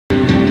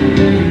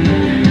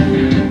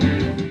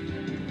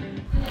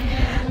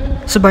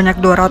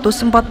Sebanyak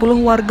 240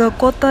 warga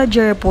Kota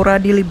Jayapura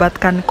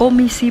dilibatkan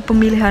Komisi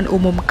Pemilihan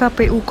Umum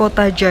KPU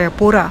Kota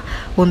Jayapura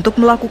untuk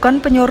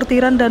melakukan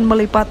penyortiran dan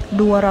melipat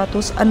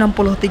 263.000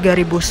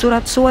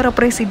 surat suara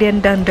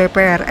Presiden dan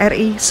DPR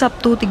RI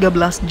Sabtu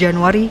 13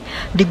 Januari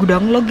di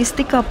gudang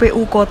logistik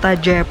KPU Kota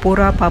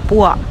Jayapura,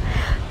 Papua.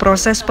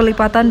 Proses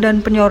pelipatan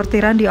dan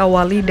penyortiran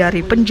diawali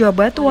dari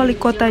penjabat Wali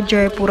Kota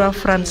Jayapura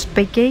Frans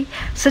PK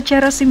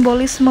secara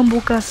simbolis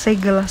membuka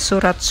segel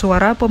surat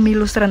suara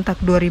pemilu serentak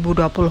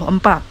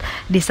 2024.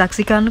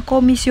 Disaksikan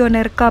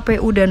komisioner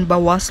KPU dan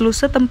Bawaslu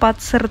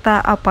setempat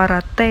serta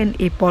aparat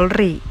TNI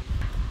Polri.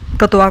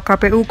 Ketua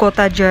KPU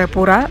Kota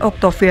Jayapura,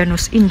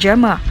 Oktovianus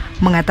Injama,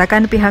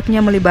 mengatakan pihaknya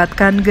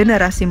melibatkan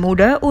generasi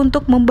muda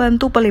untuk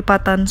membantu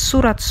pelipatan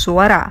surat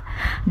suara.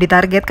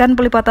 Ditargetkan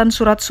pelipatan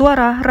surat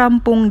suara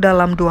rampung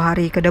dalam 2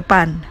 hari ke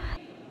depan.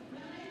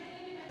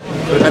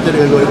 Berkaitan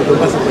dengan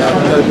 2012,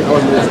 kita lebih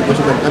awal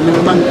melakukan. Kami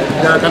memang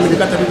jarak kami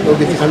dekat, tapi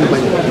logistik kami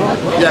banyak.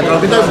 Ya, kalau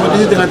kita seperti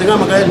ini tengah-tengah,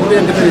 makanya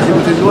kemudian yang kita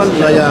distribusi duluan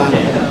wilayah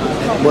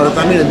Muara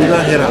dan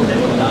juga Heram.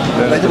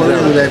 Makanya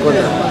baru wilayah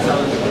kota.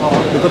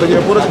 Di Kota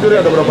Jayapura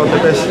sendiri ada berapa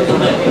TPS?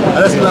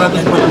 Ada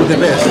 940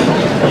 TPS.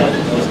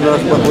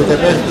 940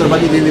 TPS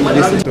terbagi di 5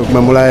 distrik. Untuk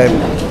memulai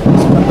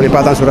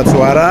pelipatan surat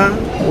suara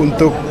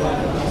untuk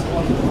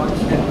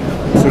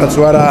surat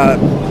suara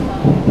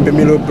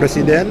Pemilu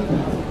Presiden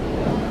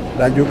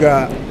dan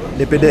juga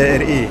DPD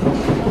RI.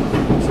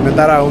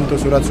 Sementara untuk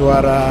surat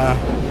suara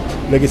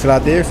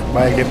legislatif,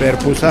 baik DPR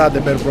pusat,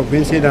 DPR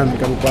provinsi dan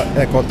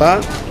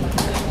kota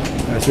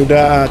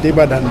sudah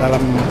tiba dan dalam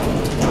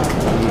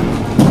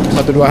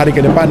 1-2 hari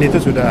ke depan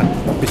itu sudah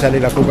bisa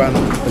dilakukan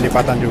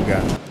pelipatan juga.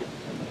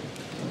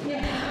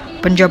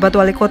 Penjabat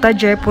Wali Kota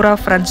Jayapura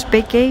Frans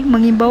PK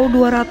mengimbau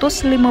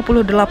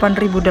 258.082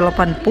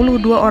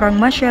 orang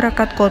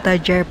masyarakat Kota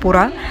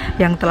Jayapura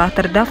yang telah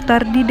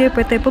terdaftar di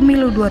DPT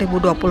Pemilu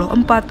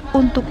 2024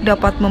 untuk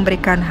dapat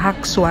memberikan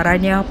hak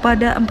suaranya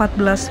pada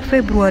 14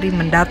 Februari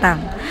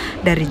mendatang.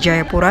 Dari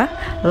Jayapura,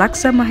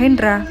 Laksa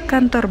Mahendra,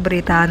 Kantor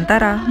Berita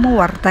Antara,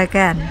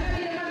 mewartakan.